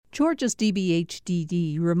Georgia's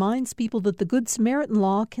DBHDD reminds people that the Good Samaritan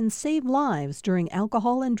Law can save lives during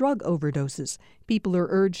alcohol and drug overdoses. People are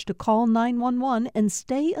urged to call 911 and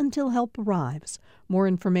stay until help arrives. More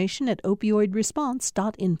information at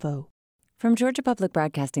opioidresponse.info. From Georgia Public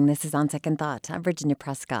Broadcasting, this is On Second Thought. I'm Virginia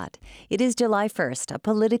Prescott. It is July 1st, a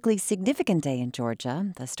politically significant day in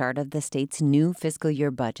Georgia, the start of the state's new fiscal year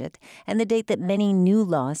budget, and the date that many new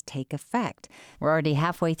laws take effect. We're already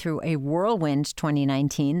halfway through a whirlwind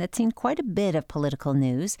 2019 that's seen quite a bit of political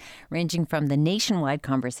news, ranging from the nationwide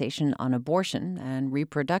conversation on abortion and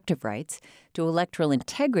reproductive rights to electoral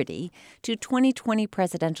integrity to 2020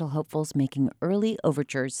 presidential hopefuls making early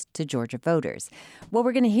overtures to Georgia voters. Well,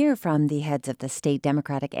 we're going to hear from the heads of the state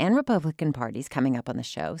Democratic and Republican parties coming up on the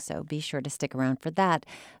show, so be sure to stick around for that.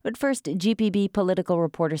 But first, GPB political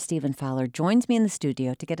reporter Stephen Fowler joins me in the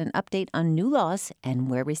studio to get an update on new laws and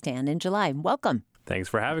where we stand in July. Welcome. Thanks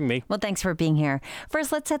for having me. Well, thanks for being here.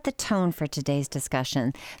 First, let's set the tone for today's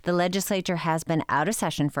discussion. The legislature has been out of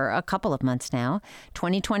session for a couple of months now.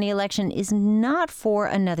 2020 election is not for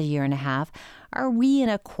another year and a half. Are we in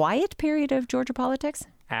a quiet period of Georgia politics?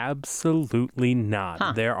 Absolutely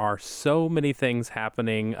not. There are so many things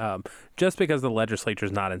happening just because the legislature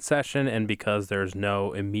is not in session and because there's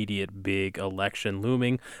no immediate big election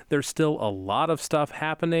looming. There's still a lot of stuff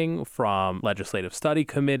happening, from legislative study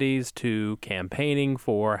committees to campaigning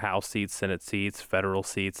for House seats, Senate seats, federal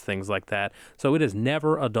seats, things like that. So it is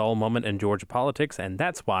never a dull moment in Georgia politics, and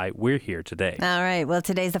that's why we're here today. All right. Well,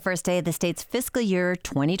 today's the first day of the state's fiscal year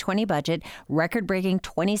 2020 budget, record-breaking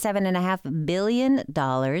 $27.5 billion.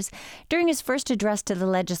 During his first address to the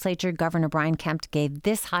legislature, Governor Brian Kemp gave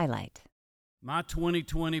this highlight. My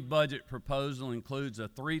 2020 budget proposal includes a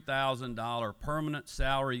 $3,000 permanent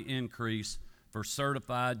salary increase for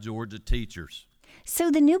certified Georgia teachers.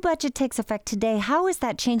 So the new budget takes effect today. How is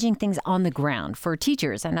that changing things on the ground for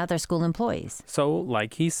teachers and other school employees? So,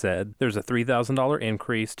 like he said, there's a $3,000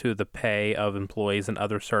 increase to the pay of employees and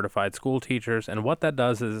other certified school teachers. And what that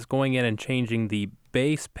does is it's going in and changing the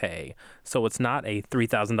base pay. So it's not a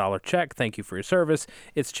 $3,000 check, thank you for your service.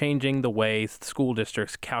 It's changing the way school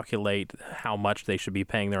districts calculate how much they should be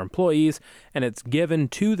paying their employees, and it's given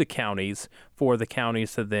to the counties for the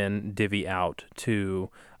counties to then divvy out to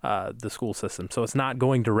the school system. So it's not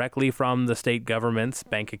going directly from the state government's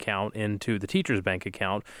bank account into the teacher's bank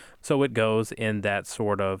account. So it goes in that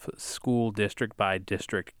sort of school district by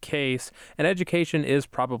district case. And education is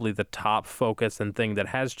probably the top focus and thing that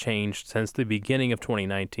has changed since the beginning of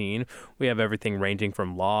 2019. We have everything ranging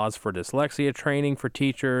from laws for dyslexia training for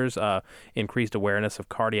teachers, increased awareness of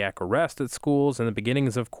cardiac arrest at schools, and the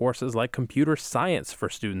beginnings of courses like computer science for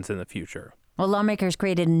students in the future. Well, lawmakers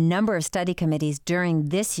created a number of study committees during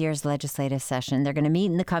this year's legislative session. They're going to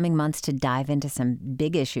meet in the coming months to dive into some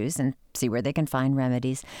big issues and see where they can find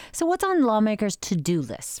remedies. So what's on lawmakers' to-do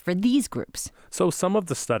lists for these groups? So some of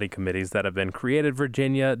the study committees that have been created,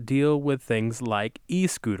 Virginia, deal with things like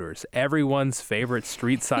e-scooters, everyone's favorite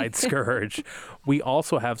street side scourge. We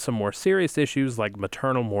also have some more serious issues like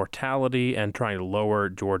maternal mortality and trying to lower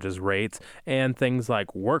Georgia's rates, and things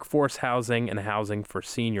like workforce housing and housing for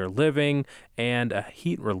senior living and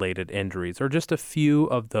heat-related injuries are just a few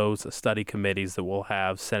of those study committees that we'll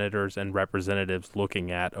have senators and representatives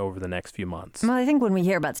looking at over the next few months. Well, I think when we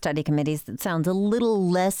hear about study committees, that sounds a little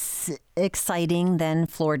less exciting than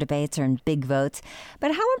floor debates or big votes.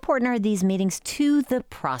 But how important are these meetings to the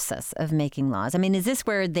process of making laws? I mean, is this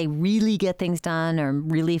where they really get things done or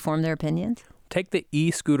really form their opinions? Take the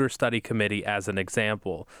e-scooter study committee as an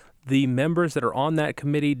example. The members that are on that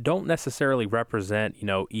committee don't necessarily represent,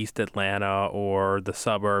 East Atlanta or the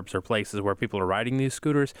suburbs or places where people are riding these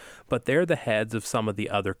scooters, but they're the heads of some of the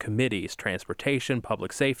other committees, transportation,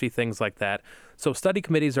 public safety, things like that. So study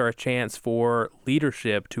committees are a chance for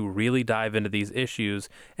leadership to really dive into these issues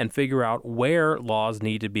and figure out where laws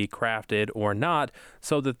need to be crafted or not,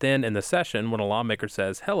 so that then in the session, when a lawmaker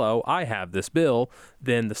says, hello, I have this bill,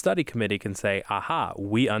 then the study committee can say, aha,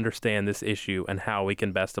 we understand this issue and how we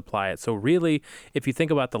can best apply it. So really, if you think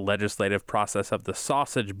about the legislative process of the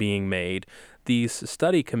sausage being made, these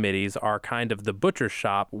study committees are kind of the butcher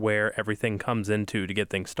shop where everything comes into to get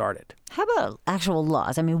things started. How about actual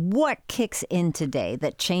laws? I mean, what kicks in today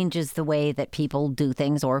that changes the way that people do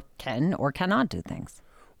things or can or cannot do things?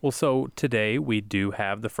 Well, so today we do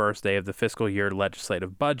have the first day of the fiscal year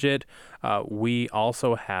legislative budget. We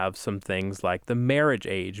also have some things like the marriage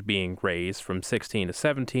age being raised from 16 to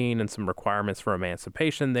 17 and some requirements for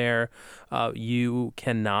emancipation there. You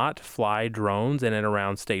cannot fly drones in and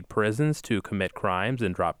around state prisons to commit crimes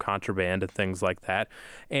and drop contraband and things like that.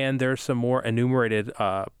 And there's some more enumerated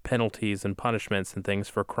penalties and punishments and things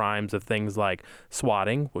for crimes of things like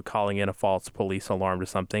swatting, calling in a false police alarm to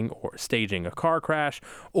something, or staging a car crash,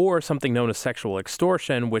 or something known as sexual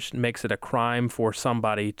extortion, which makes it a crime for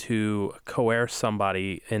somebody to coerce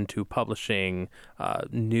somebody into publishing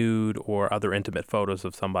nude or other intimate photos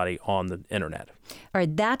of somebody on the internet. All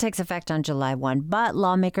right, that takes effect on July 1, but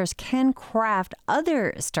lawmakers can craft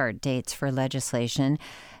other start dates for legislation.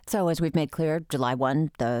 So as we've made clear, July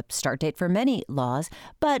 1, the start date for many laws,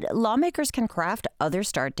 but lawmakers can craft other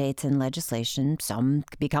start dates in legislation. Some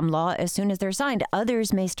become law as soon as they're signed.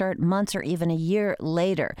 Others may start months or even a year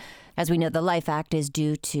later. As we know, the Life Act is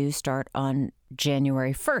due to start on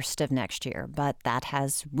January 1st of next year, but that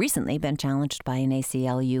has recently been challenged by an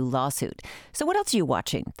ACLU lawsuit. So what else are you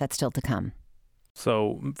watching that's still to come?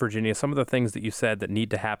 So, Virginia, some of the things that you said that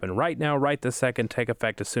need to happen right now, right this second, take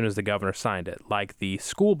effect as soon as the governor signed it, like the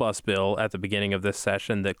school bus bill at the beginning of this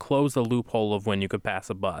session that closed the loophole of when you could pass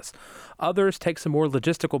a bus. Others take some more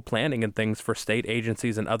logistical planning and things for state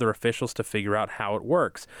agencies and other officials to figure out how it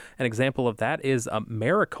works. An example of that is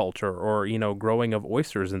mariculture, or, growing of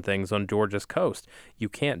oysters and things on Georgia's coast. You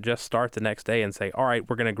can't just start the next day and say, all right,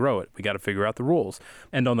 we're going to grow it. We got to figure out the rules.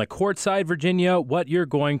 And on the court side, Virginia, what you're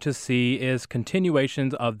going to see is continuations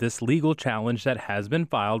of this legal challenge that has been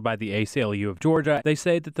filed by the ACLU of Georgia. They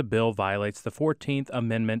say that the bill violates the 14th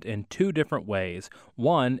Amendment in two different ways.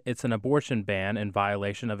 One, it's an abortion ban in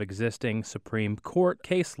violation of existing Supreme Court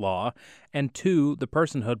case law. And two, the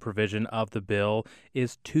personhood provision of the bill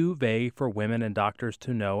is too vague for women and doctors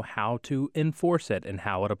to know how to enforce it and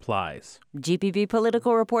how it applies. GPB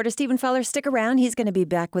political reporter Stephen Fowler, stick around. He's going to be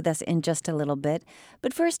back with us in just a little bit.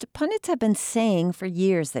 But first, pundits have been saying for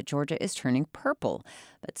years that Georgia is turning purple.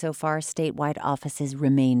 But so far, statewide offices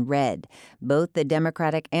remain red. Both the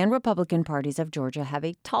Democratic and Republican parties of Georgia have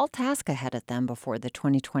a tall task ahead of them before the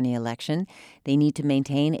 2020 election. They need to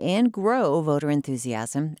maintain and grow voter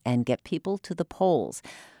enthusiasm and get people to the polls.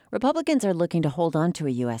 Republicans are looking to hold on to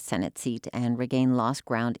a U.S. Senate seat and regain lost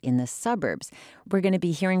ground in the suburbs. We're going to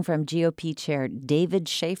be hearing from GOP Chair David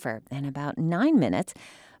Schaefer in about 9 minutes.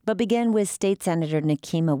 But begin with State Senator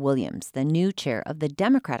Nikema Williams, the new chair of the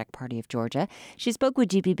Democratic Party of Georgia. She spoke with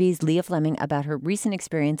GPB's Leah Fleming about her recent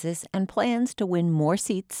experiences and plans to win more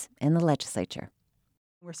seats in the legislature.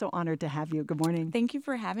 We're so honored to have you. Good morning. Thank you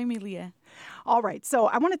for having me, Leah. All right. So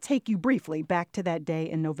I want to take you briefly back to that day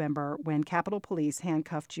in November when Capitol Police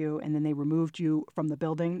handcuffed you and then they removed you from the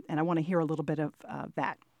building. And I want to hear a little bit of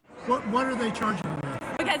that. What are they charging you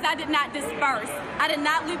with? Because I did not disperse. I did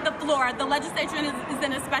not leave the floor. The legislature is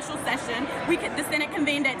in a special session. The Senate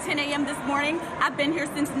convened at 10 a.m. this morning. I've been here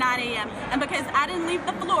since 9 a.m. And because I didn't leave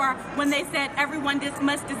the floor when they said everyone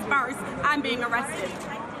must disperse, I'm being arrested.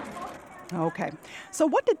 Okay. So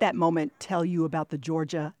what did that moment tell you about the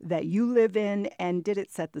Georgia that you live in, and did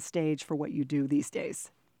it set the stage for what you do these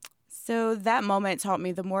days? So that moment taught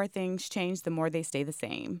me the more things change, the more they stay the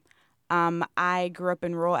same. I grew up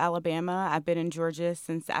in rural Alabama. I've been in Georgia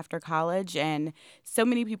since after college, and so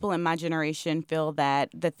many people in my generation feel that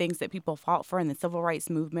the things that people fought for in the civil rights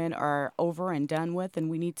movement are over and done with, and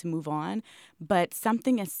we need to move on. But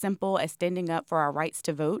something as simple as standing up for our rights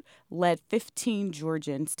to vote led 15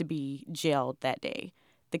 Georgians to be jailed that day.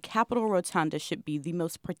 The Capitol Rotunda should be the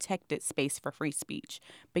most protected space for free speech,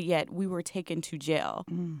 but yet we were taken to jail.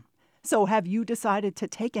 So have you decided to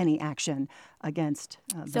take any action against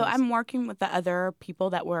those? So I'm working with the other people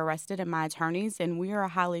that were arrested and my attorneys, and we are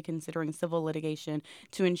highly considering civil litigation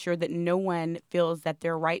to ensure that no one feels that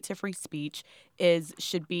their right to free speech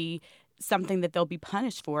should be something that they'll be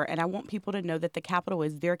punished for. And I want people to know that the Capitol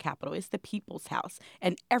is their Capitol. It's the people's house,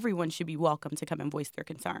 and everyone should be welcome to come and voice their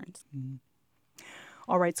concerns. Mm-hmm.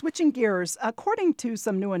 All right, switching gears. According to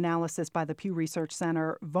some new analysis by the Pew Research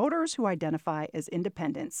Center, voters who identify as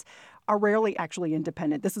independents are rarely actually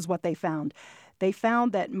independent. This is what they found. They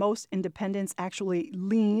found that most independents actually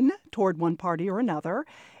lean toward one party or another.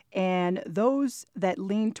 And those that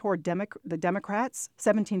lean toward the Democrats,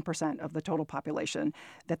 17% of the total population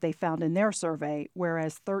that they found in their survey,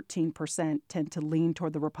 whereas 13% tend to lean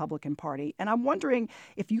toward the Republican Party. And I'm wondering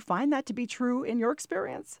if you find that to be true in your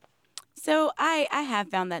experience? So I have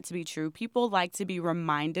found that to be true. People like to be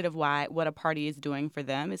reminded of what a party is doing for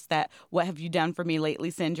them. It's that "what have you done for me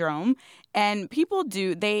lately" syndrome. And people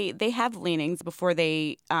do they have leanings before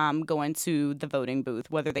they go into the voting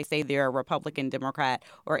booth, whether they say they're a Republican, Democrat,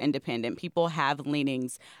 or independent. People have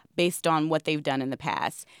leanings based on what they've done in the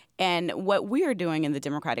past. And what we are doing in the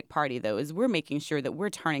Democratic Party, though, is we're making sure that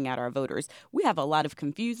we're turning out our voters. We have a lot of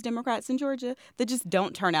confused Democrats in Georgia that just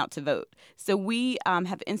don't turn out to vote. So we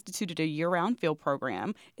have instituted a year-round field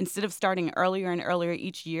program. Instead of starting earlier and earlier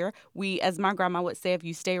each year, we, as my grandma would say, if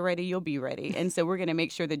you stay ready, you'll be ready. And so we're going to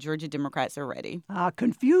make sure that Georgia Democrats are ready.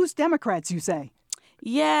 Confused Democrats, you say?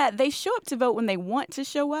 Yeah, they show up to vote when they want to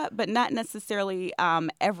show up, but not necessarily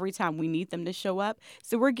every time we need them to show up.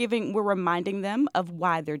 So we're reminding them of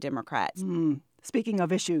why they're Democrats. Speaking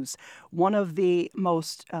of issues, one of the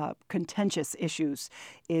most contentious issues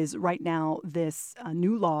is right now this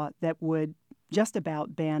new law that would just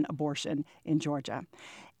about ban abortion in Georgia.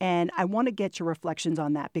 And I want to get your reflections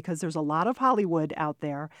on that because there's a lot of Hollywood out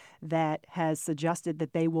there that has suggested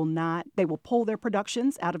that they will pull their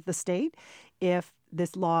productions out of the state if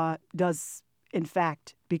this law does, in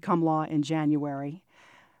fact, become law in January.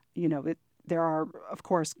 There are, of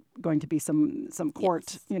course, going to be some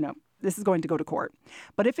court, Yes. This is going to go to court.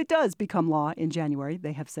 But if it does become law in January,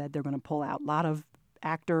 they have said they're going to pull out a lot of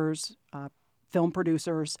actors, film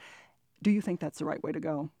producers. Do you think that's the right way to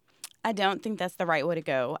go? I don't think that's the right way to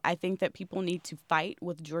go. I think that people need to fight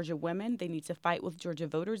with Georgia women. They need to fight with Georgia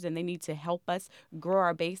voters, and they need to help us grow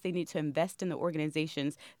our base. They need to invest in the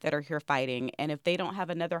organizations that are here fighting. And if they don't have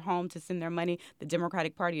another home to send their money, the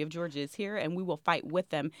Democratic Party of Georgia is here, and we will fight with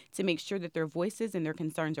them to make sure that their voices and their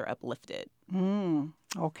concerns are uplifted.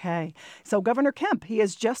 Okay. So Governor Kemp, he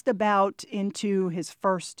is just about into his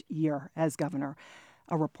first year as governor.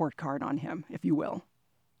 A report card on him, if you will.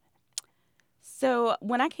 So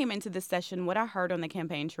when I came into this session, what I heard on the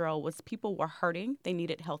campaign trail was people were hurting. They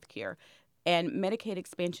needed health care. And Medicaid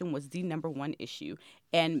expansion was the number one issue.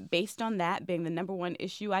 And based on that being the number one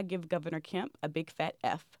issue, I give Governor Kemp a big fat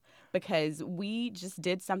F because we just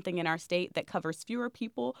did something in our state that covers fewer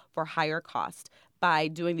people for higher cost by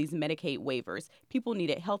doing these Medicaid waivers. People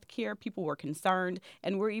needed health care, people were concerned,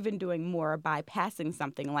 and we're even doing more by passing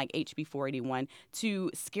something like HB 481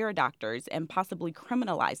 to scare doctors and possibly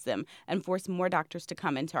criminalize them and force more doctors to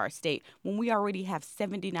come into our state when we already have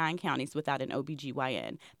 79 counties without an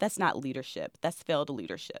OBGYN. That's not leadership. That's failed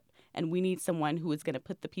leadership. And we need someone who is going to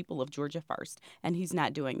put the people of Georgia first, and he's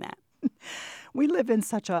not doing that. We live in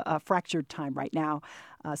such a fractured time right now,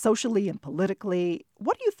 socially and politically.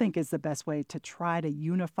 What do you think is the best way to try to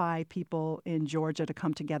unify people in Georgia to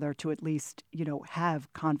come together to at least,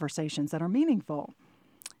 have conversations that are meaningful?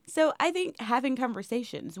 So I think having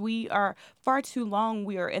conversations, we are far too long.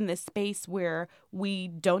 We are in this space where we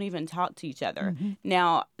don't even talk to each other. Mm-hmm.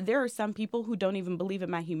 Now, there are some people who don't even believe in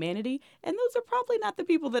my humanity, and those are probably not the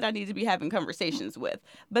people that I need to be having conversations with.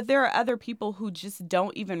 But there are other people who just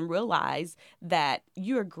don't even realize that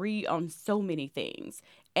you agree on so many things.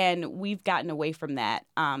 And we've gotten away from that,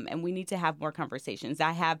 and we need to have more conversations.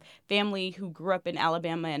 I have family who grew up in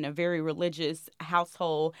Alabama in a very religious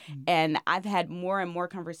household, and I've had more and more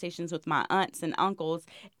conversations with my aunts and uncles,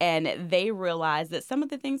 and they realize that some of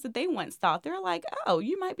the things that they once thought, they're like, oh,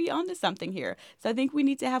 you might be onto something here. So I think we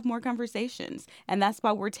need to have more conversations, and that's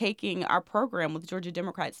why we're taking our program with Georgia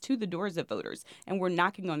Democrats to the doors of voters, and we're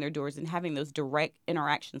knocking on their doors and having those direct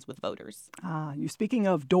interactions with voters. You're speaking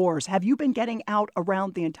of doors. Have you been getting out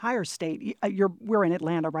around the entire state? We're in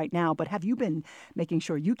Atlanta right now, but have you been making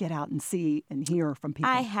sure you get out and see and hear from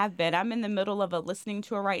people? I have been. I'm in the middle of a listening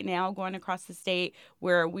tour right now, going across the state,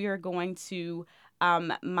 where we are going to.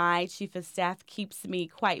 My chief of staff keeps me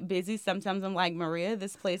quite busy. Sometimes I'm like, Maria,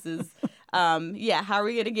 this place is, how are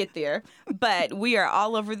we going to get there? But we are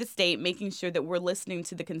all over the state making sure that we're listening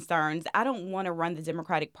to the concerns. I don't want to run the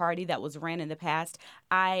Democratic Party that was ran in the past.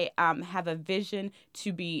 I have a vision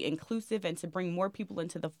to be inclusive and to bring more people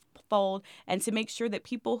into the fold and to make sure that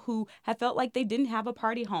people who have felt like they didn't have a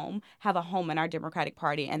party home have a home in our Democratic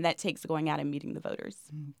Party. And that takes going out and meeting the voters.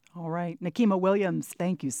 All right. Nakima Williams,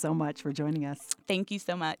 thank you so much for joining us. Thank you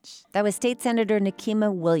so much. That was State Senator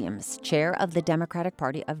Nakima Williams, chair of the Democratic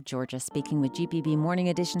Party of Georgia, speaking with GPB Morning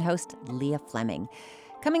Edition host Leah Fleming.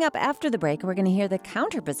 Coming up after the break, we're going to hear the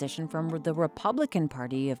counterposition from the Republican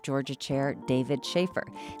Party of Georgia Chair David Schaefer.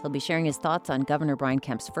 He'll be sharing his thoughts on Governor Brian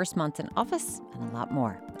Kemp's first month in office and a lot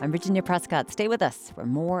more. I'm Virginia Prescott. Stay with us for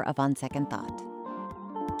more of On Second Thought.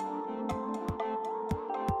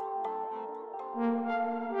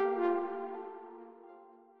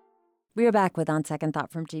 We are back with On Second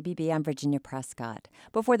Thought from GBB. I'm Virginia Prescott.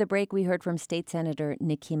 Before the break, we heard from State Senator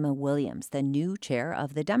Nikema Williams, the new chair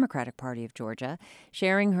of the Democratic Party of Georgia,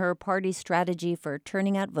 sharing her party's strategy for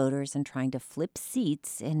turning out voters and trying to flip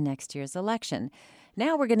seats in next year's election.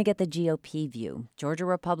 Now we're going to get the GOP view. Georgia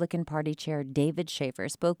Republican Party Chair David Schaefer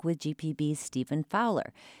spoke with GPB's Stephen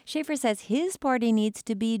Fowler. Schaefer says his party needs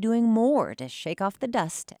to be doing more to shake off the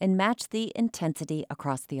dust and match the intensity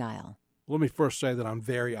across the aisle. Let me first say that I'm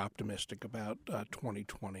very optimistic about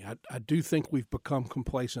 2020. I do think we've become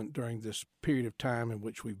complacent during this period of time in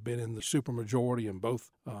which we've been in the supermajority in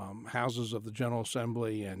both houses of the General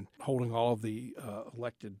Assembly and holding all of the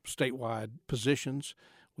elected statewide positions.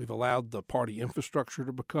 We've allowed the party infrastructure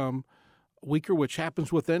to become weaker, which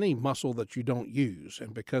happens with any muscle that you don't use.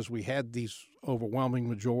 And because we had these overwhelming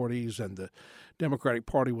majorities and the Democratic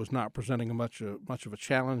Party was not presenting much of a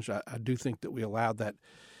challenge, I do think that we allowed that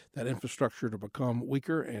infrastructure to become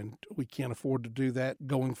weaker, and we can't afford to do that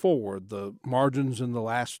going forward. The margins in the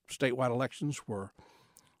last statewide elections were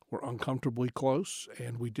uncomfortably close,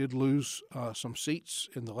 and we did lose some seats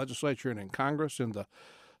in the legislature and in Congress in the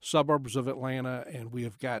suburbs of Atlanta, and we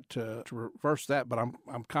have got to reverse that, but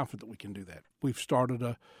I'm confident that we can do that. We've started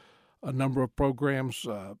a number of programs.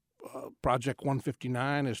 Project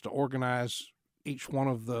 159 is to organize each one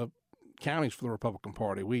of the counties for the Republican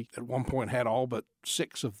Party. We, at one point, had all but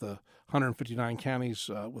 6 of the 159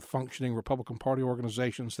 counties with functioning Republican Party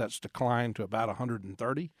organizations. That's declined to about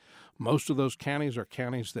 130. Most of those counties are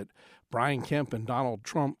counties that Brian Kemp and Donald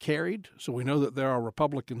Trump carried. So we know that there are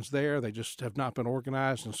Republicans there. They just have not been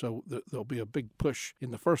organized. And so there'll be a big push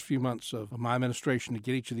in the first few months of my administration to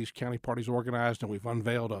get each of these county parties organized. And we've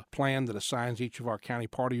unveiled a plan that assigns each of our county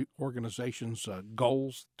party organizations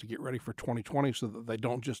goals to get ready for 2020 so that they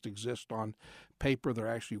don't just exist on paper.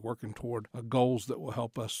 They're actually working toward goals that will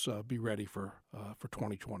help us be ready for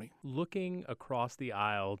 2020. Looking across the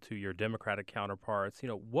aisle to your Democratic counterparts,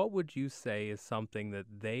 what would you say is something that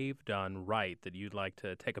they've done right that you'd like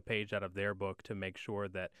to take a page out of their book to make sure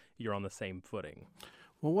that you're on the same footing?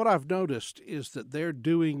 Well, what I've noticed is that they're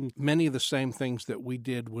doing many of the same things that we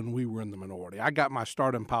did when we were in the minority. I got my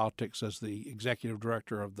start in politics as the executive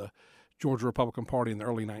director of the Georgia Republican Party in the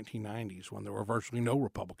early 1990s when there were virtually no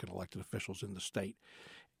Republican elected officials in the state.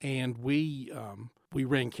 And we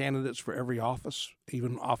ran candidates for every office,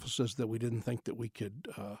 even offices that we didn't think that we could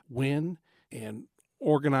win, and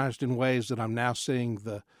organized in ways that I'm now seeing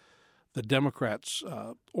the Democrats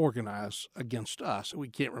organize against us. We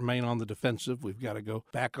can't remain on the defensive. We've got to go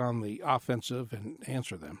back on the offensive and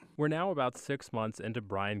answer them. We're now about 6 months into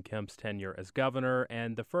Brian Kemp's tenure as governor,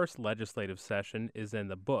 and the first legislative session is in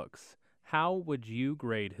the books. How would you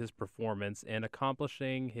grade his performance in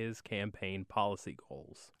accomplishing his campaign policy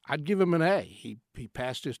goals? I'd give him an A. He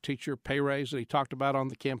passed his teacher pay raise that he talked about on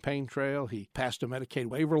the campaign trail. He passed a Medicaid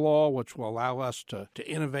waiver law, which will allow us to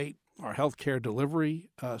innovate our health care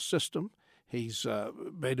delivery system. He's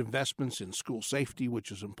made investments in school safety,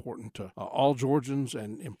 which is important to all Georgians,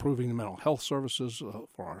 and improving the mental health services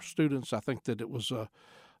for our students. I think that it was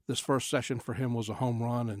this first session for him was a home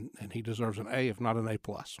run, and he deserves an A, if not an A+.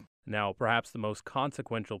 Now, perhaps the most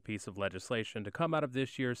consequential piece of legislation to come out of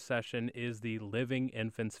this year's session is the Living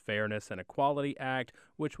Infants Fairness and Equality Act,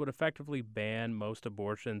 which would effectively ban most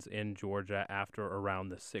abortions in Georgia after around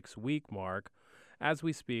the 6-week mark. As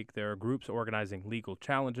we speak, there are groups organizing legal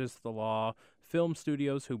challenges to the law. Film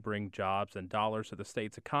studios who bring jobs and dollars to the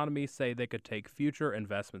state's economy say they could take future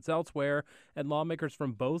investments elsewhere, and lawmakers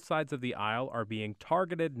from both sides of the aisle are being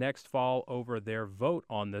targeted next fall over their vote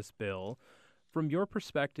on this bill. From your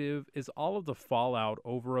perspective, is all of the fallout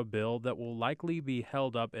over a bill that will likely be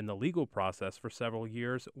held up in the legal process for several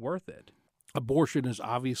years worth it? Abortion is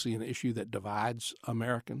obviously an issue that divides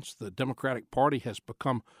Americans. The Democratic Party has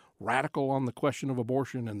become radical on the question of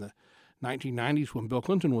abortion. In the 1990s, when Bill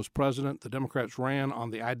Clinton was president, the Democrats ran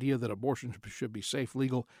on the idea that abortion should be safe,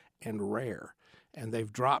 legal, and rare. And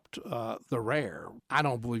they've dropped the rare. I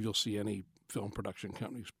don't believe you'll see any film production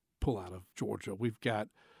companies pull out of Georgia. We've got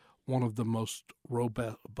one of the most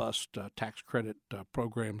robust tax credit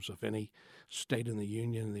programs of any state in the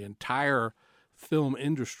union. The entire film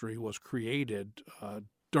industry was created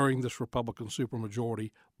during this Republican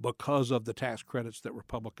supermajority because of the tax credits that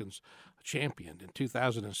Republicans championed. In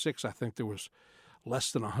 2006, I think there was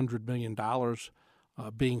less than $100 million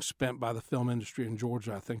being spent by the film industry in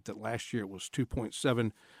Georgia. I think that last year it was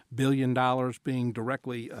 $2.7 billion being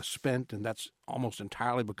directly spent, and that's almost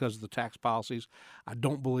entirely because of the tax policies. I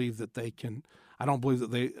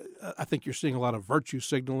think you're seeing a lot of virtue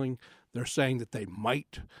signaling. They're saying that they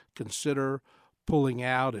might consider pulling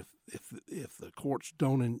out. If the courts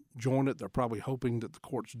don't join it, they're probably hoping that the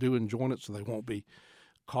courts do join it, so they won't be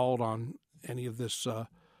called on any of this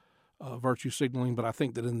virtue signaling. But I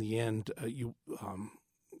think that in the end,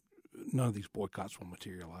 none of these boycotts will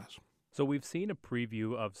materialize. So we've seen a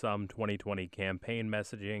preview of some 2020 campaign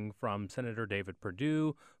messaging from Senator David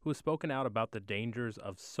Perdue, who has spoken out about the dangers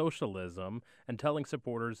of socialism and telling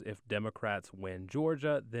supporters if Democrats win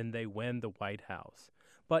Georgia, then they win the White House.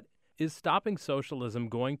 But is stopping socialism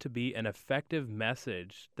going to be an effective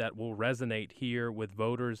message that will resonate here with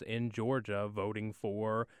voters in Georgia voting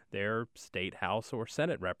for their state House or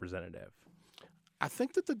Senate representative? I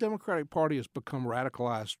think that the Democratic Party has become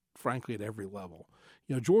radicalized, frankly, at every level.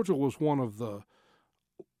 Georgia was the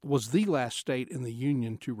last state in the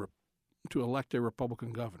union to elect a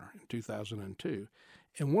Republican governor in 2002,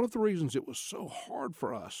 and one of the reasons it was so hard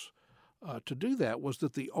for us to do that was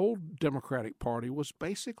that the old Democratic Party was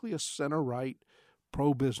basically a center-right,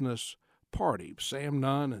 pro-business party. Sam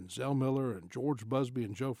Nunn and Zell Miller and George Busby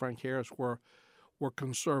and Joe Frank Harris were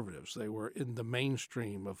conservatives. They were in the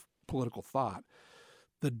mainstream of political thought.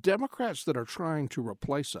 The Democrats that are trying to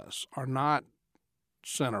replace us are not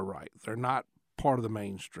center-right. They're not part of the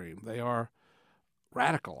mainstream. They are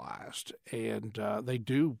radicalized, and they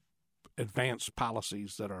do advance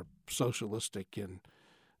policies that are socialistic in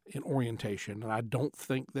orientation. And I don't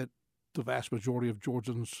think that the vast majority of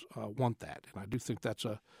Georgians want that. And I do think that's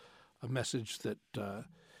a message that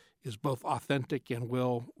is both authentic and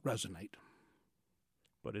will resonate.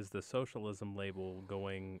 But is the socialism label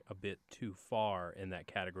going a bit too far in that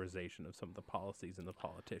categorization of some of the policies and the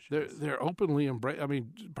politicians? They're openly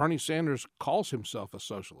Bernie Sanders calls himself a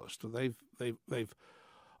socialist. They've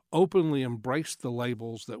openly embraced the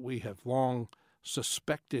labels that we have long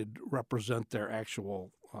suspected represent their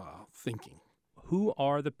actual thinking. Who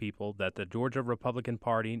are the people that the Georgia Republican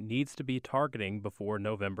Party needs to be targeting before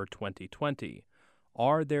November 2020?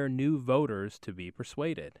 Are there new voters to be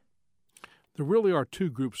persuaded? There really are two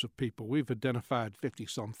groups of people. We've identified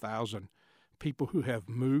 50-some thousand people who have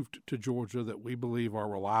moved to Georgia that we believe are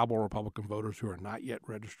reliable Republican voters who are not yet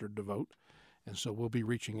registered to vote. And so we'll be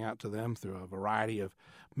reaching out to them through a variety of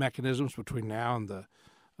mechanisms between now and the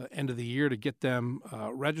end of the year to get them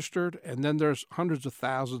registered. And then there's hundreds of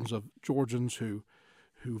thousands of Georgians who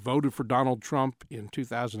voted for Donald Trump in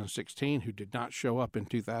 2016 who did not show up in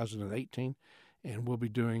 2018. And we'll be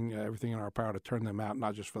doing everything in our power to turn them out,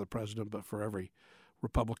 not just for the president, but for every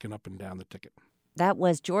Republican up and down the ticket. That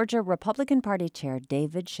was Georgia Republican Party Chair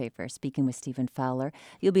David Schaefer speaking with Stephen Fowler.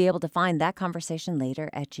 You'll be able to find that conversation later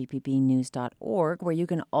at gpbnews.org, where you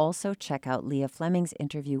can also check out Leah Fleming's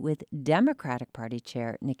interview with Democratic Party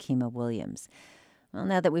Chair Nikema Williams. Well,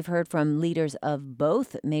 now that we've heard from leaders of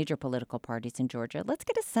both major political parties in Georgia, let's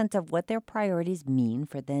get a sense of what their priorities mean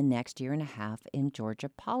for the next year and a half in Georgia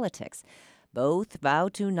politics. Both vow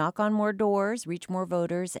to knock on more doors, reach more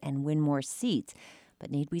voters, and win more seats.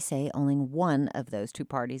 But need we say only one of those two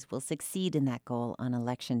parties will succeed in that goal on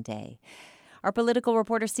Election Day? Our political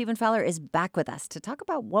reporter Stephen Fowler is back with us to talk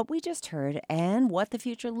about what we just heard and what the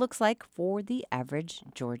future looks like for the average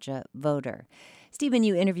Georgia voter. Stephen,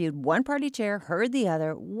 you interviewed one party chair, heard the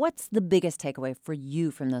other. What's the biggest takeaway for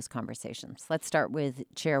you from those conversations? Let's start with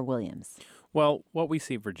Chair Williams. Well, what we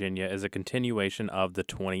see, Virginia, is a continuation of the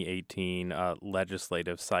 2018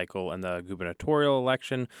 legislative cycle and the gubernatorial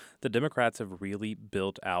election. The Democrats have really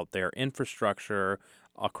built out their infrastructure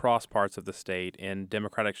across parts of the state in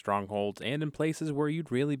Democratic strongholds and in places where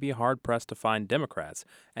you'd really be hard-pressed to find Democrats.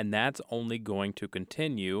 And that's only going to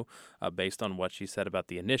continue based on what she said about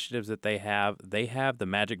the initiatives that they have. They have the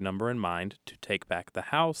magic number in mind to take back the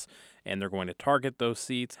House, and they're going to target those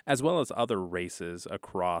seats as well as other races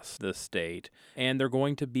across the state. And they're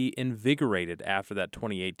going to be invigorated after that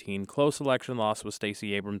 2018 close election loss with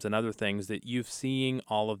Stacey Abrams and other things that you've seen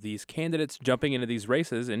all of these candidates jumping into these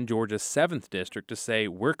races in Georgia's 7th district to say,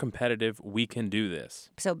 we're competitive, we can do this.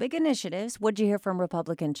 So big initiatives. What'd you hear from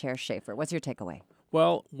Republican Chair Schaefer? What's your takeaway?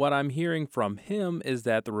 Well, what I'm hearing from him is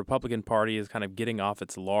that the Republican Party is kind of getting off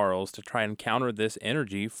its laurels to try and counter this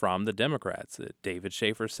energy from the Democrats. David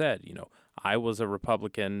Schaefer said, I was a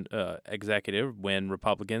Republican executive when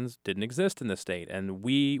Republicans didn't exist in the state, and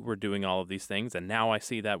we were doing all of these things, and now I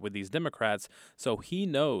see that with these Democrats. So he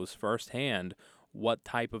knows firsthand what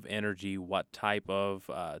type of energy, what type of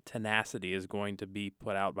tenacity is going to be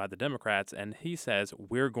put out by the Democrats, and he says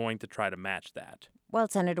we're going to try to match that. Well,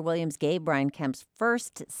 Senator Williams gave Brian Kemp's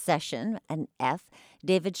first session an F.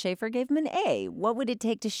 David Schaefer gave him an A. What would it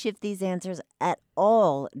take to shift these answers at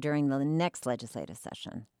all during the next legislative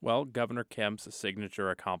session? Well, Governor Kemp's signature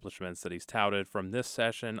accomplishments that he's touted from this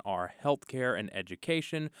session are healthcare and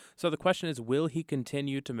education. So the question is, will he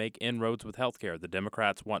continue to make inroads with healthcare? The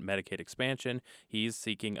Democrats want Medicaid expansion. He's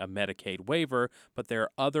seeking a Medicaid waiver, but there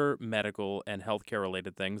are other medical and healthcare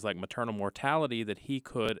related things like maternal mortality that he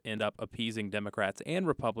could end up appeasing Democrats and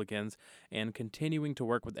Republicans, and continuing to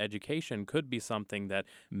work with education could be something that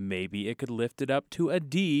maybe it could lift it up to a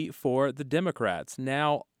D for the Democrats.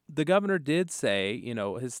 Now, the governor did say,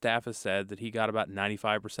 his staff has said that he got about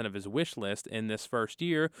 95% of his wish list in this first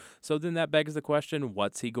year. So then that begs the question,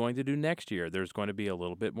 what's he going to do next year? There's going to be a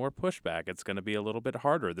little bit more pushback. It's going to be a little bit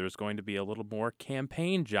harder. There's going to be a little more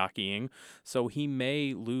campaign jockeying. So he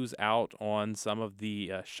may lose out on some of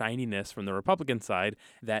the shininess from the Republican side.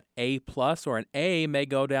 That A plus or an A may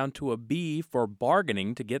go down to a B for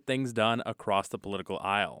bargaining to get things done across the political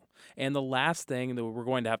aisle. And the last thing that we're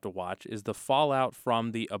going to have to watch is the fallout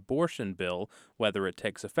from the abortion bill, whether it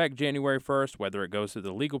takes effect January 1st, whether it goes through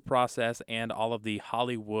the legal process, and all of the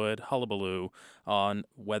Hollywood hullabaloo on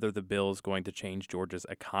whether the bill is going to change Georgia's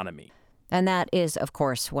economy. And that is, of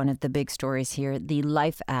course, one of the big stories here. The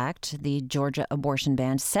Life Act, the Georgia abortion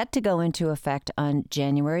ban, set to go into effect on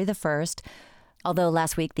January the 1st. Although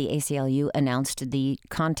last week the ACLU announced the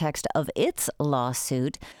context of its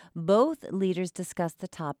lawsuit, both leaders discussed the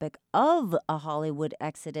topic of a Hollywood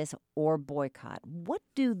exodus or boycott. What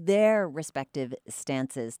do their respective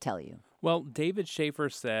stances tell you? Well, David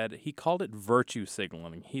Schaefer said he called it virtue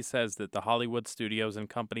signaling. He says that the Hollywood studios and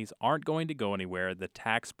companies aren't going to go anywhere. The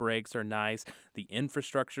tax breaks are nice. The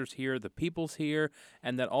infrastructure's here. The people's here.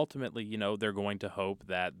 And that ultimately, they're going to hope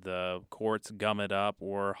that the courts gum it up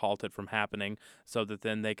or halt it from happening so that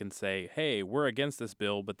then they can say, hey, we're against this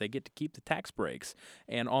bill, but they get to keep the tax breaks.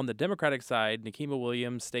 And on the Democratic side, Nikema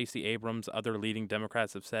Williams, Stacey Abrams, other leading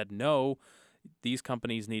Democrats have said no. These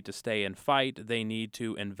companies need to stay and fight. They need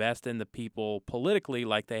to invest in the people politically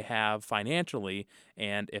like they have financially.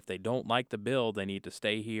 And if they don't like the bill, they need to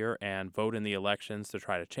stay here and vote in the elections to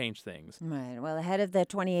try to change things. Right. Well, ahead of the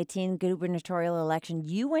 2018 gubernatorial election,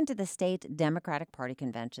 you went to the state Democratic Party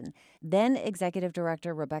convention. Then Executive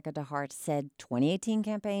Director Rebecca DeHart said 2018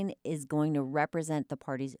 campaign is going to represent the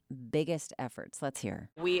party's biggest efforts. Let's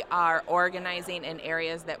hear. We are organizing in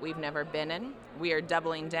areas that we've never been in. We are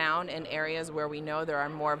doubling down in areas where we know there are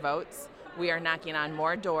more votes. We are knocking on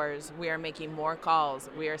more doors. We are making more calls.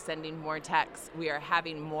 We are sending more texts. We are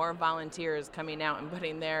having more volunteers coming out and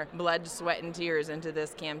putting their blood, sweat, and tears into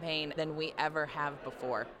this campaign than we ever have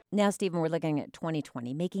before. Now, Stephen, we're looking at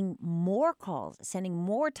 2020, making more calls, sending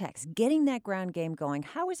more texts, getting that ground game going.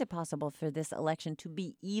 How is it possible for this election to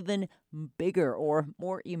be even bigger or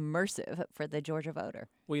more immersive for the Georgia voter?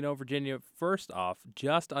 Well, Virginia, first off,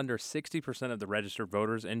 just under 60% of the registered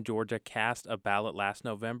voters in Georgia cast a ballot last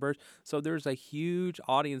November. So there's a huge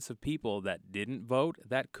audience of people that didn't vote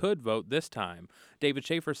that could vote this time. David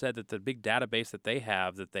Schaefer said that the big database that they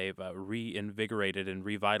have, that they've reinvigorated and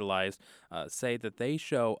revitalized, say that they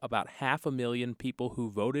show about 500,000 people who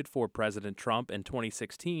voted for President Trump in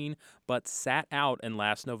 2016 but sat out in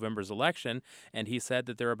last November's election. And he said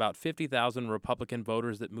that there are about 50,000 Republican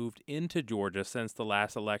voters that moved into Georgia since the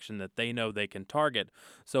last election that they know they can target.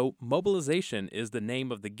 So mobilization is the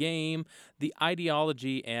name of the game. The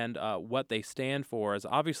ideology and what they stand for is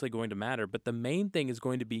obviously going to matter, but the main thing is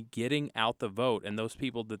going to be getting out the vote and those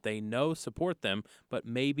people that they know support them, but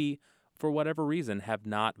maybe for whatever reason have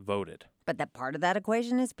not voted. But that part of that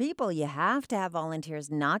equation is people. You have to have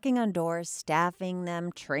volunteers knocking on doors, staffing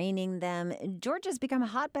them, training them. Georgia's become a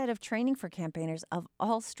hotbed of training for campaigners of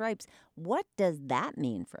all stripes. What does that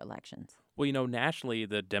mean for elections? Well, nationally,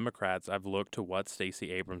 the Democrats, I've looked to what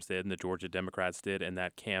Stacey Abrams did and the Georgia Democrats did in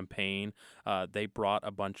that campaign. They brought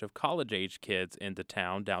a bunch of college-age kids into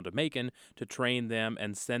town down to Macon to train them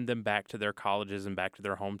and send them back to their colleges and back to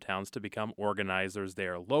their hometowns to become organizers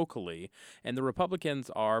there locally. And the Republicans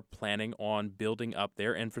are planning on building up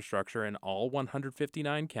their infrastructure in all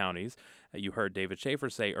 159 counties. You heard David Schaefer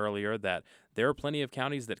say earlier that there are plenty of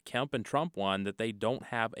counties that Kemp and Trump won that they don't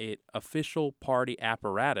have an official party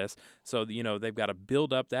apparatus. So, they've got to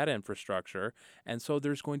build up that infrastructure. And so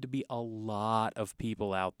there's going to be a lot of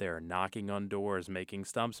people out there knocking on doors, making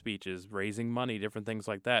stump speeches, raising money, different things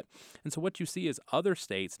like that. And so what you see is other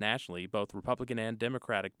states nationally, both Republican and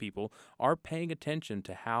Democratic people, are paying attention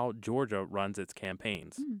to how Georgia runs its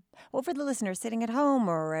campaigns. Well, for the listeners sitting at home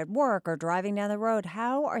or at work or driving down the road,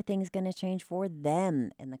 how are things going to change for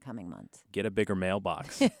them in the coming months? Get a bigger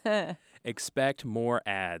mailbox. Expect more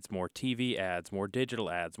ads, more TV ads, more digital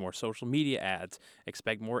ads, more social media ads.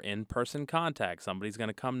 Expect more in-person contact. Somebody's going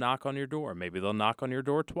to come knock on your door. Maybe they'll knock on your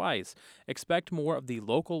door twice. Expect more of the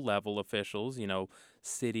local level officials,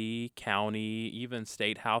 city, county, even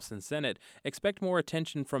state, house, and senate. Expect more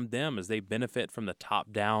attention from them as they benefit from the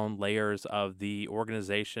top-down layers of the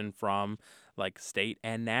organization from like state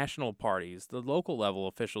and national parties. The local level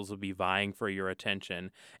officials will be vying for your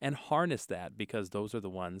attention, and harness that because those are the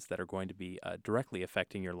ones that are going to be directly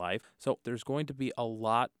affecting your life. So there's going to be a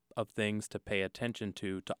lot of things to pay attention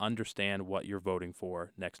to understand what you're voting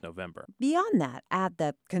for next November. Beyond that, at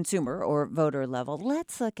the consumer or voter level,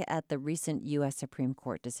 let's look at the recent U.S. Supreme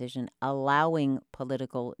Court decision allowing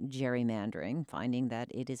political gerrymandering, finding that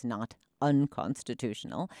it is not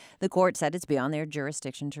unconstitutional. The court said it's beyond their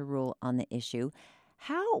jurisdiction to rule on the issue.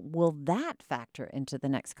 How will that factor into the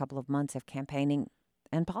next couple of months of campaigning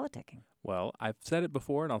and politicking? Well, I've said it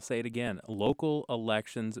before and I'll say it again. Local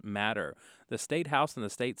elections matter. The state house and the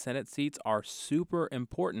state senate seats are super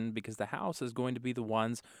important because the house is going to be the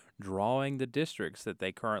ones drawing the districts that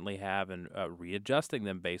they currently have and readjusting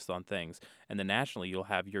them based on things. And then nationally, you'll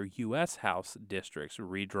have your U.S. House districts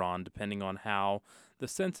redrawn depending on how the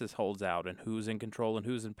census holds out and who's in control and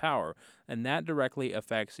who's in power. And that directly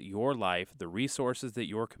affects your life, the resources that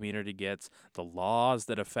your community gets, the laws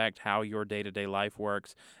that affect how your day-to-day life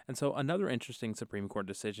works. And so another interesting Supreme Court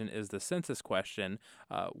decision is the census question,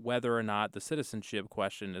 whether or not the citizenship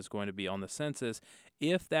question is going to be on the census.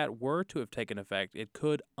 If that were to have taken effect, it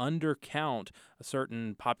could undercount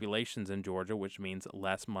certain populations in Georgia, which means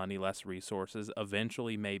less money, less resources,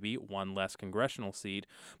 eventually maybe one less congressional seat.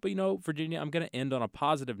 But Virginia, I'm going to end on a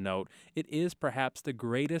positive note. It is perhaps the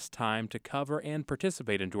greatest time to cover and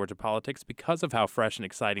participate in Georgia politics because of how fresh and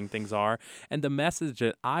exciting things are. And the message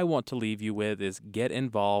that I want to leave you with is get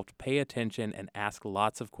involved, pay attention, and ask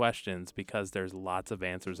lots of questions because there's lots of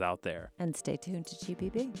answers out there. And stay tuned to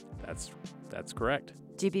GPB. That's correct.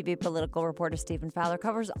 GPB political reporter Stephen Fowler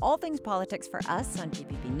covers all things politics for us on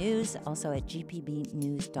GPB News, also at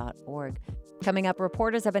gpbnews.org. Coming up,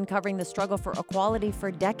 reporters have been covering the struggle for equality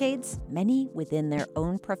for decades, many within their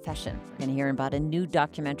own profession. We're going to hear about a new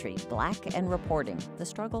documentary, Black and Reporting, the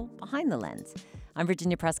struggle behind the lens. I'm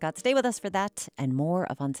Virginia Prescott. Stay with us for that and more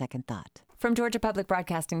of On Second Thought. From Georgia Public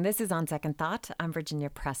Broadcasting, this is On Second Thought. I'm Virginia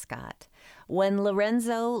Prescott. When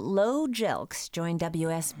Lorenzo Lo Jelks joined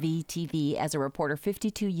WSB-TV as a reporter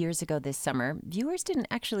 52 years ago this summer, viewers didn't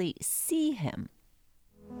actually see him.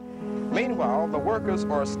 Meanwhile, the workers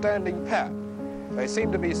are standing pat. They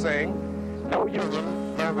seem to be saying, "No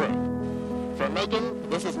union, no room." From Macon,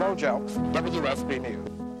 this is Lo Jelks, WSB News.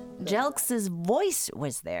 Jelks' voice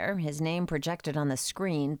was there, his name projected on the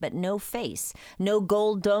screen, but no face, no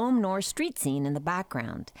gold dome nor street scene in the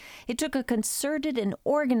background. It took a concerted and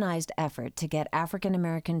organized effort to get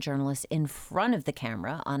African-American journalists in front of the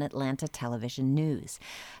camera on Atlanta television news.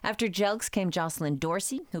 After Jelks came Jocelyn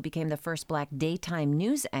Dorsey, who became the first Black daytime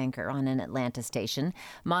news anchor on an Atlanta station.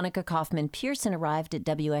 Monica Kaufman Pearson arrived at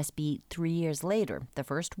WSB 3 years later, the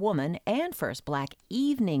first woman and first Black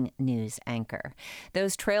evening news anchor.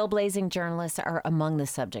 Those trailblazing journalists are among the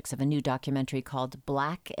subjects of a new documentary called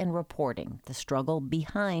Black and Reporting, the struggle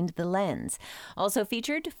behind the lens. Also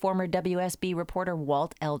featured, former WSB reporter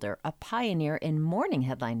Walt Elder, a pioneer in morning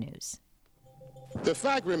headline news. The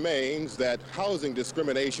fact remains that housing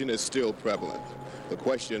discrimination is still prevalent. The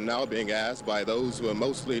question now being asked by those who are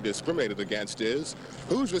mostly discriminated against is,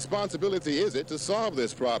 whose responsibility is it to solve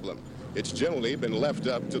this problem? It's generally been left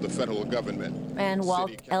up to the federal government. And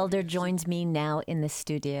Walt Elder joins me now in the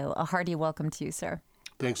studio. A hearty welcome to you, sir.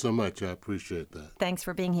 Thanks so much. I appreciate that. Thanks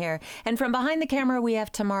for being here. And from behind the camera, we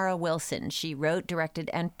have Tamara Wilson. She wrote, directed,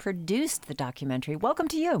 and produced the documentary. Welcome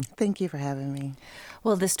to you. Thank you for having me.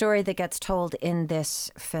 Well, the story that gets told in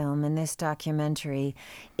this film, in this documentary,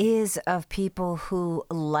 is of people who,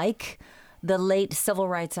 like the late civil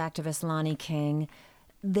rights activist Lonnie King,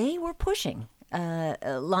 they were pushing.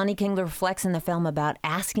 Lonnie King reflects in the film about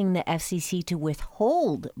asking the FCC to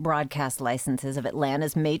withhold broadcast licenses of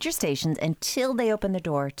Atlanta's major stations until they opened the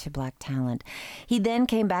door to Black talent. He then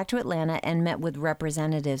came back to Atlanta and met with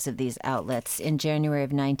representatives of these outlets in January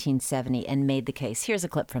of 1970 and made the case. Here's a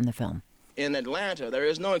clip from the film. In Atlanta, there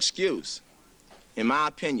is no excuse, in my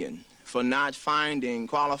opinion, for not finding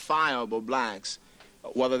qualifiable blacks,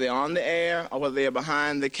 whether they're on the air or whether they're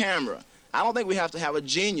behind the camera. I don't think we have to have a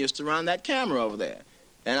genius to run that camera over there.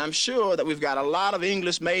 And I'm sure that we've got a lot of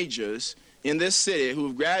English majors in this city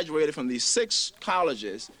who've graduated from these 6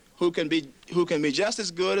 colleges who can be just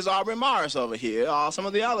as good as Aubrey Morris over here or some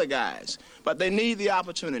of the other guys. But they need the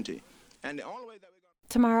opportunity. And the only way that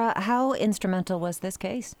Tamara, how instrumental was this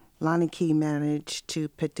case? Lonnie Key managed to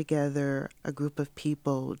put together a group of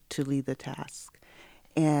people to lead the task.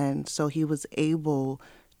 And so he was able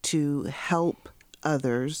to help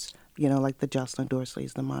others, like the Jocelyn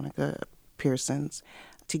Dorsleys, the Monica Pearsons,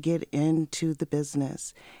 to get into the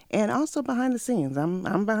business. And also behind the scenes.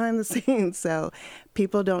 I'm behind the scenes, so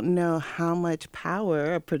people don't know how much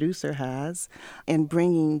power a producer has in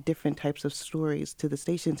bringing different types of stories to the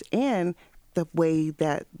stations and the way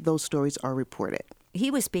that those stories are reported.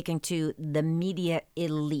 He was speaking to the media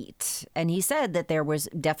elite, and he said that there was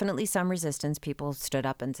definitely some resistance. People stood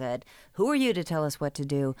up and said, "Who are you to tell us what to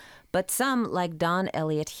do?" But some, like Don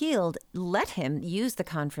Elliott Heald, let him use the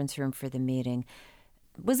conference room for the meeting.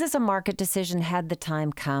 Was this a market decision? Had the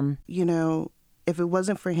time come? If it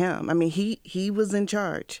wasn't for him, he was in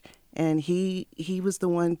charge, and he was the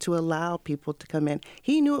one to allow people to come in.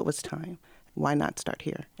 He knew it was time. Why not start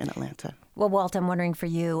here in Atlanta? Well, Walt, I'm wondering for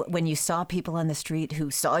you, when you saw people on the street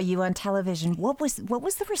who saw you on television, what was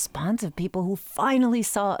the response of people who finally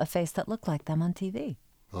saw a face that looked like them on TV?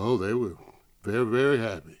 Oh, they were very, very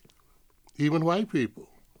happy. Even white people.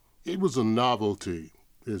 It was a novelty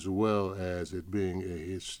as well as it being a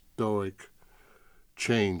historic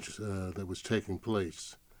change that was taking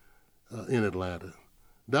place in Atlanta.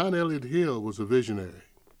 Don Elliott Heald was a visionary.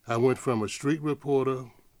 I went from a street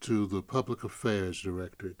reporter to the public affairs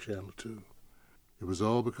director at Channel 2. It was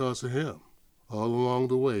all because of him. All along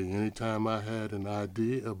the way, anytime I had an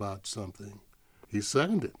idea about something, he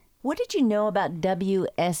seconded it. What did you know about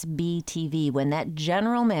WSB-TV when that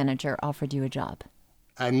general manager offered you a job?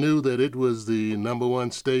 I knew that it was the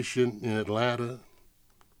 #1 station in Atlanta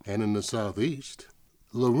and in the Southeast.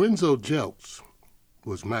 Lorenzo Jelks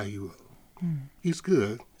was my hero. He's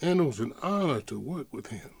good, and it was an honor to work with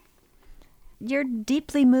him. You're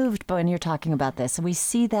deeply moved when you're talking about this. We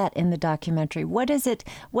see that in the documentary. What is it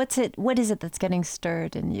that's getting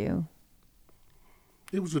stirred in you?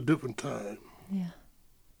 It was a different time. Yeah.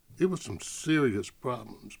 It was some serious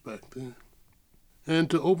problems back then.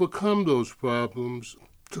 And to overcome those problems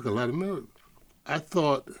took a lot of nerve. I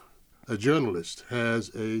thought a journalist has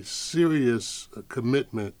a serious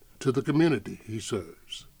commitment to the community he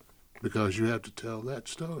serves because you have to tell that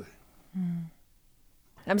story.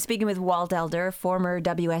 I'm speaking with Walt Elder, former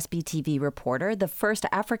WSB-TV reporter, the first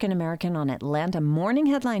African-American on Atlanta morning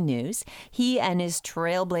headline news. He and his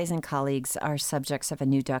trailblazing colleagues are subjects of a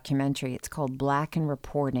new documentary. It's called Black in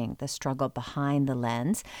Reporting, The Struggle Behind the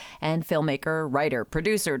Lens. And filmmaker, writer,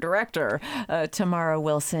 producer, director Tamara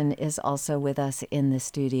Wilson is also with us in the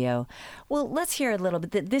studio. Well, let's hear a little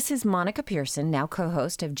bit. This is Monica Pearson, now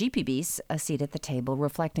co-host of GPB's A Seat at the Table,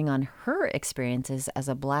 reflecting on her experiences as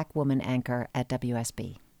a Black woman anchor at WSB.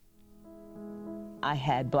 I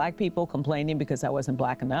had Black people complaining because I wasn't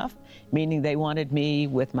Black enough, meaning they wanted me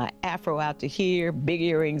with my afro out to here, big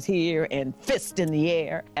earrings here, and fist in the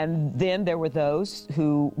air. And then there were those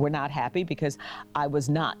who were not happy because I was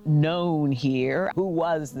not known here. Who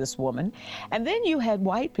was this woman? And then you had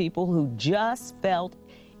white people who just felt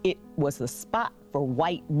it was the spot for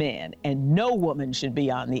white men, and no woman should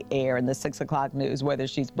be on the air in the 6 o'clock news, whether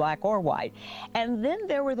she's Black or white. And then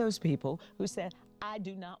there were those people who said, I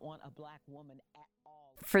do not want a Black woman at all.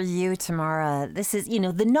 For you, Tamara, this is,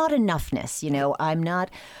 the not enoughness. I'm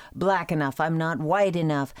not Black enough. I'm not white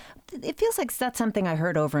enough. It feels like that's something I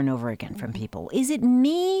heard over and over again from people. Is it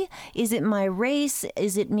me? Is it my race?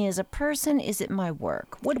 Is it me as a person? Is it my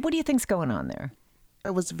work? What do you think's going on there?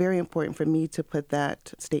 It was very important for me to put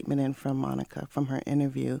that statement in from Monica, from her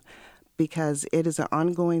interview, because it is an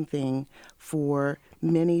ongoing thing for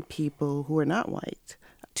many people who are not white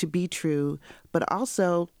to be true, but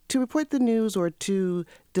also to report the news or to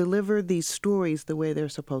deliver these stories the way they're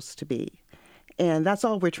supposed to be. And that's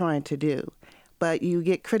all we're trying to do. But you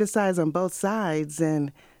get criticized on both sides,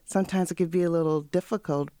 and sometimes it could be a little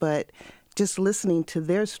difficult, but just listening to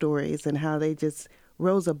their stories and how they just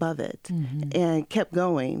rose above it and kept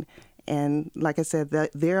going. And like I said,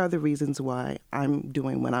 there are the reasons why I'm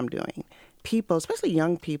doing what I'm doing. People, especially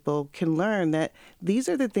young people, can learn that these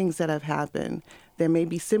are the things that have happened. There may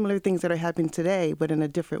be similar things that are happening today, but in a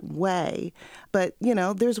different way. But,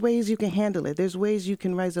 there's ways you can handle it. There's ways you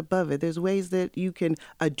can rise above it. There's ways that you can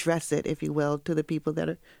address it, if you will, to the people that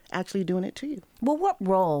are actually doing it to you. Well, what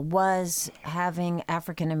role was having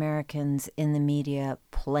African Americans in the media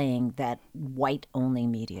playing that white-only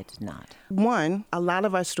media did not? One, a lot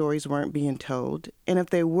of our stories weren't being told. And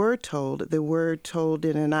if they were told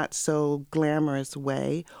in a not so glamorous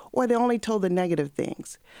way, or they only told the negative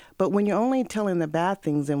things. But when you're only telling the bad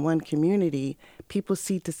things in one community, people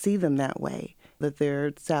see them that way. that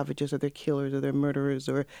they're savages or they're killers or they're murderers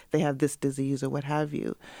or they have this disease or what have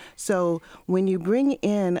you. So when you bring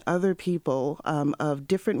in other people of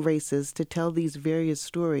different races to tell these various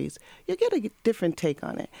stories, you get a different take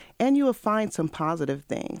on it, and you will find some positive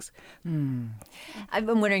things. I've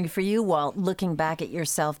been wondering for you, Walt, looking back at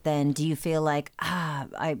yourself then, do you feel like,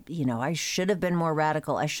 I should have been more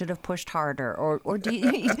radical, I should have pushed harder, or do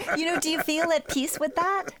you, do you feel at peace with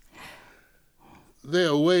that? There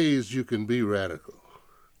are ways you can be radical,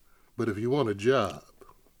 but if you want a job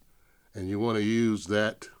and you want to use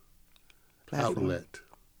that outlet,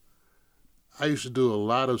 I used to do a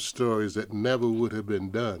lot of stories that never would have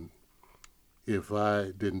been done if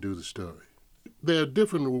I didn't do the story. There are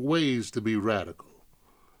different ways to be radical,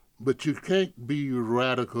 but you can't be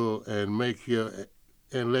radical and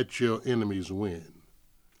let your enemies win.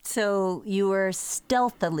 So you were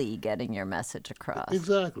stealthily getting your message across.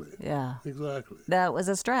 Exactly. Yeah. Exactly. That was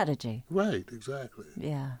a strategy. Right, exactly.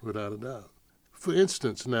 Yeah. Without a doubt. For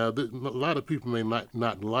instance, now, a lot of people may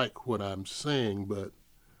not like what I'm saying, but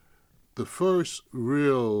the first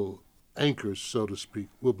real anchors, so to speak,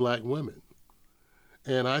 were black women.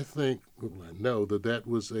 And I know that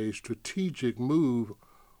was a strategic move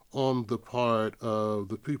on the part of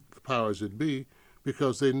the powers that be,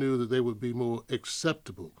 because they knew that they would be more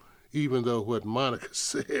acceptable, even though what Monica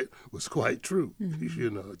said was quite true,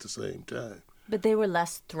 at the same time. But they were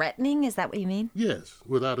less threatening? Is that what you mean? Yes,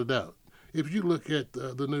 without a doubt. If you look at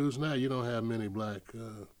the news now, you don't have many black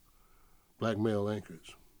male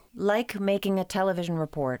anchors. Like making a television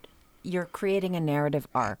report, you're creating a narrative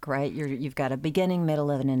arc, right? You've got a beginning,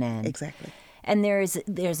 middle, and an end. Exactly. And there's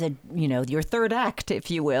a, your third act,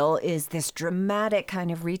 if you will, is this dramatic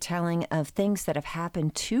kind of retelling of things that have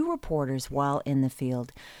happened to reporters while in the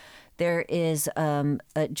field. There is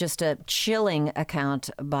just a chilling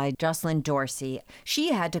account by Jocelyn Dorsey.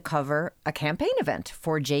 She had to cover a campaign event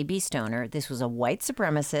for J.B. Stoner. This was a white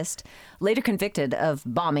supremacist, later convicted of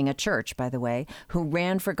bombing a church, by the way, who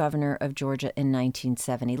ran for governor of Georgia in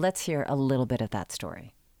 1970. Let's hear a little bit of that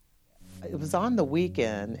story. It was on the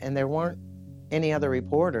weekend, and there weren't any other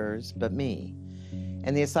reporters but me.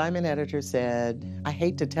 And the assignment editor said, I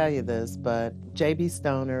hate to tell you this, but J.B.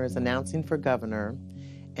 Stoner is announcing for governor,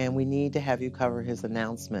 and we need to have you cover his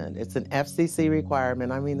announcement. It's an FCC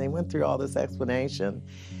requirement. I mean, they went through all this explanation.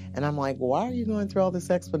 And I'm like, why are you going through all this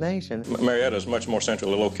explanation? Marietta is much more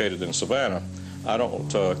centrally located than Savannah. I don't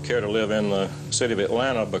care to live in the city of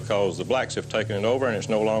Atlanta because the blacks have taken it over and it's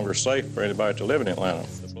no longer safe for anybody to live in Atlanta.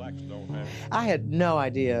 The blacks don't have it. I had no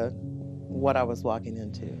idea what I was walking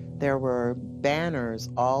into. There were banners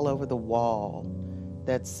all over the wall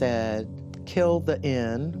that said, kill the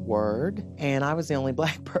N word, and I was the only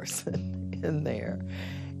black person in there.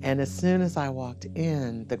 And as soon as I walked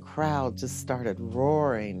in, the crowd just started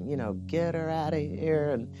roaring, get her out of here,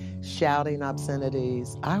 and shouting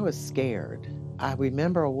obscenities. I was scared. I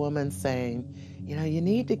remember a woman saying, you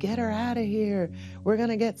need to get her out of here. We're going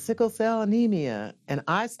to get sickle cell anemia. And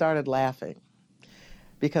I started laughing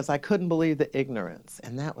because I couldn't believe the ignorance.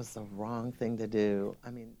 And that was the wrong thing to do.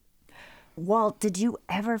 Walt, did you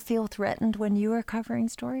ever feel threatened when you were covering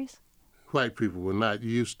stories? White people were not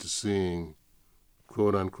used to seeing,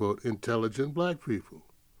 quote unquote, intelligent black people.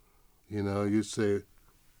 You'd say,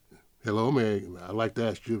 hello, Mary, I'd like to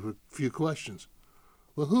ask you a few questions.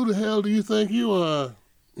 Well, who the hell do you think you are?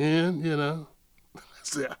 And, I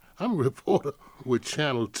say, I'm a reporter with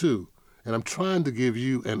Channel 2, and I'm trying to give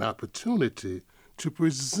you an opportunity to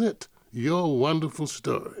present your wonderful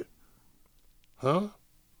story. Huh?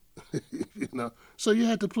 So you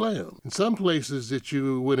had to play them. In some places that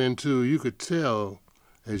you went into, you could tell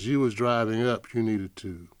as you was driving up, you needed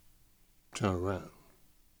to turn around.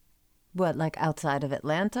 What, like outside of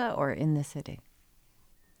Atlanta or in the city?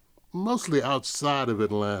 Mostly outside of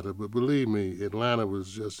Atlanta, but believe me, Atlanta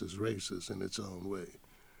was just as racist in its own way,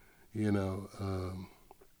 and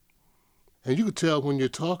you could tell when you're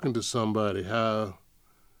talking to somebody how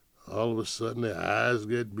all of a sudden their eyes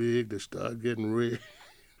get big, they start getting red.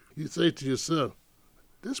 You say to yourself,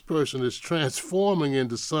 this person is transforming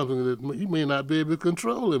into something that he may not be able to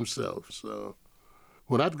control himself. So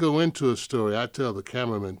when I'd go into a story, I tell the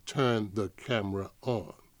cameraman, turn the camera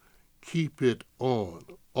on. Keep it on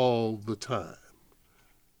all the time.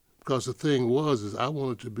 Because the thing is I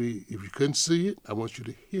wanted to be, if you couldn't see it, I want you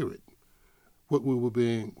to hear it. What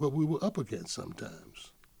we were up against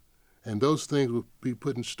sometimes. And those things would be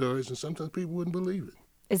put in stories, and sometimes people wouldn't believe it.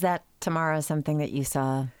 Is that, Tamara, something that you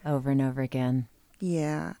saw over and over again?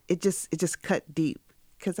 Yeah, it just cut deep.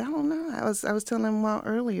 Because I don't know, I was telling him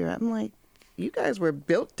earlier, I'm like, you guys were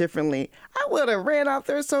built differently. I would have ran out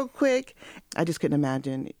there so quick. I just couldn't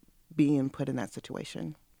imagine being put in that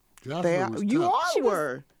situation. Jocelyn was You tough. all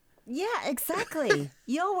were. Yeah, exactly.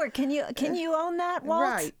 Y'all were. Can you own that, Walt?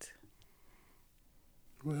 Right.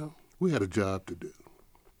 Well, we had a job to do.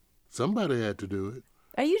 Somebody had to do it.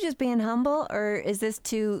 Are you just being humble, or is this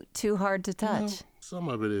too hard to touch? No, some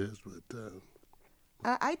of it is, but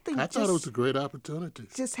I think I thought it was a great opportunity.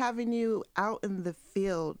 Just having you out in the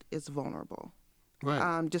field is vulnerable.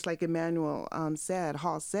 Right. Just like Emmanuel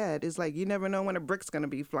Hall said, it's like you never know when a brick's going to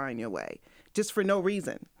be flying your way, just for no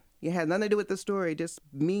reason. You had nothing to do with the story, just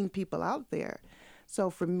mean people out there.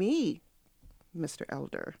 So for me, Mr.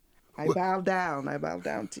 Elder, I bow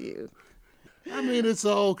down to you. I mean, it's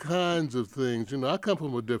all kinds of things. I come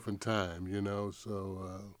from a different time,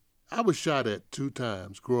 so I was shot at 2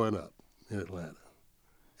 times growing up in Atlanta.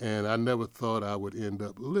 And I never thought I would end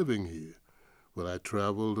up living here. Well, I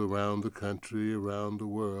traveled around the country, around the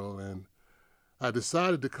world, and I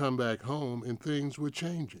decided to come back home, and things were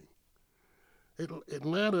changing.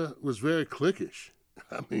 Atlanta was very cliquish.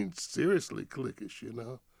 I mean, seriously cliquish,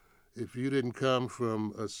 If you didn't come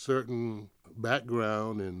from a certain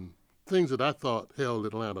background and things that I thought held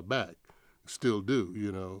Atlanta back, still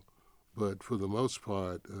do, But for the most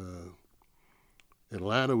part,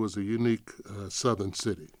 Atlanta was a unique southern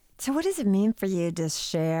city. So what does it mean for you to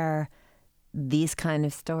share these kind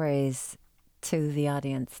of stories to the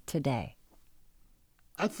audience today?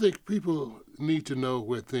 I think people need to know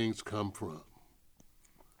where things come from.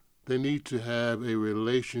 They need to have a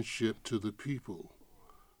relationship to the people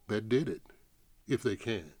that did it, if they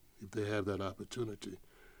can, if they have that opportunity.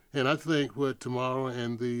 And I think what Tamara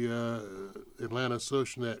and the Atlanta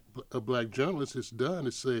Association of Black Journalists has done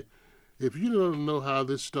is say, if you don't know how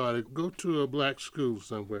this started, go to a black school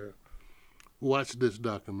somewhere, watch this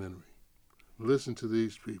documentary, listen to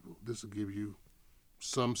these people. This will give you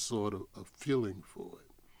some sort of a feeling for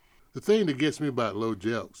it. The thing that gets me about Low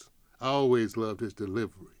Jelks, I always loved his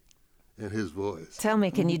delivery and his voice. Tell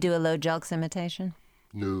me, can you do a Low Jelks imitation?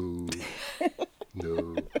 No.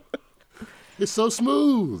 It's so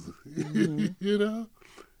smooth,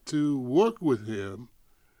 to work with him.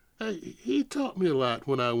 Hey, he taught me a lot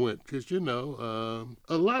when I went, because, a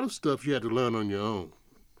lot of stuff you had to learn on your own.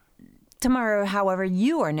 Tamara, however,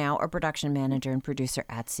 you are now a production manager and producer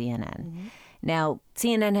at CNN. Mm-hmm. Now,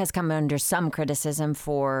 CNN has come under some criticism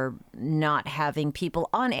for not having people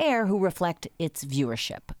on air who reflect its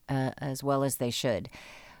viewership as well as they should.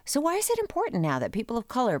 So why is it important now that people of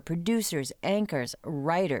color, producers, anchors,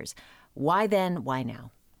 writers, why then, why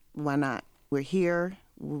now? Why not? We're here.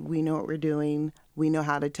 We know what we're doing. We know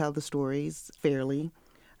how to tell the stories fairly.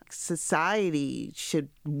 Society should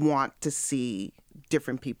want to see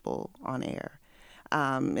different people on air.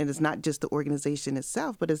 And it's not just the organization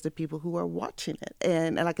itself, but it's the people who are watching it.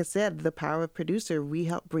 And like I said, the power of producer, we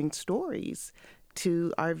help bring stories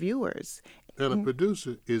to our viewers. And a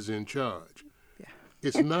producer is in charge. Yeah.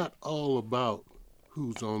 It's not all about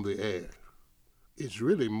who's on the air. It's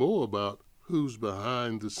really more about who's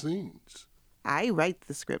behind the scenes. I write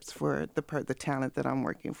the scripts for the talent that I'm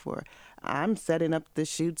working for. I'm setting up the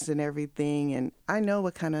shoots and everything, and I know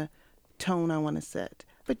what kind of tone I want to set.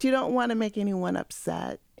 But you don't want to make anyone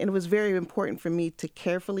upset. And it was very important for me to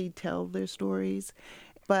carefully tell their stories.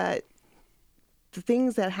 But the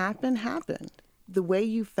things that happened. The way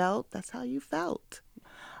you felt, that's how you felt.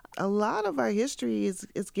 A lot of our history is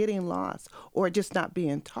getting lost or just not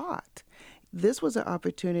being taught. This was an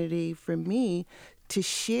opportunity for me to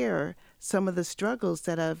share some of the struggles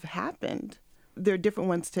that have happened. There are different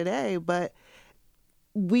ones today, but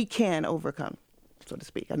we can overcome, so to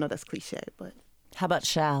speak. I know that's cliche, but... How about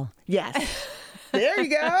shall? Yes. There you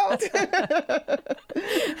go.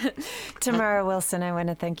 Tamara Wilson, I want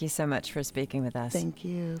to thank you so much for speaking with us. Thank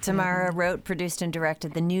you. Tamara wrote, produced, and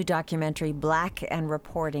directed the new documentary, Black and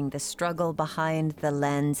Reporting, The Struggle Behind the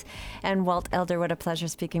Lens. And Walt Elder, what a pleasure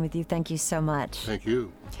speaking with you. Thank you so much. Thank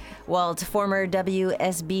you. Walt, former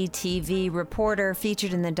WSB-TV reporter,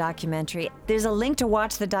 featured in the documentary. There's a link to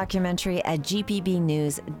watch the documentary at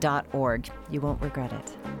gpbnews.org. You won't regret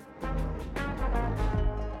it.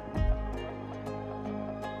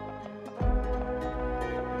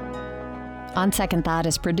 On Second Thought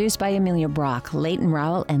is produced by Amelia Brock, Leighton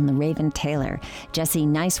Rowell, and LaRaven Taylor. Jesse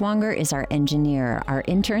Neiswanger is our engineer. Our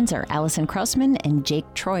interns are Allison Krausman and Jake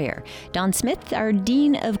Troyer. Don Smith, our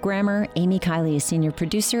Dean of Grammar. Amy Kiley is senior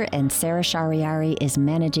producer, and Sarah Shariari is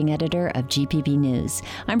managing editor of GPB News.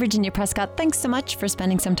 I'm Virginia Prescott. Thanks so much for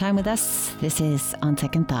spending some time with us. This is On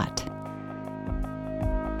Second Thought.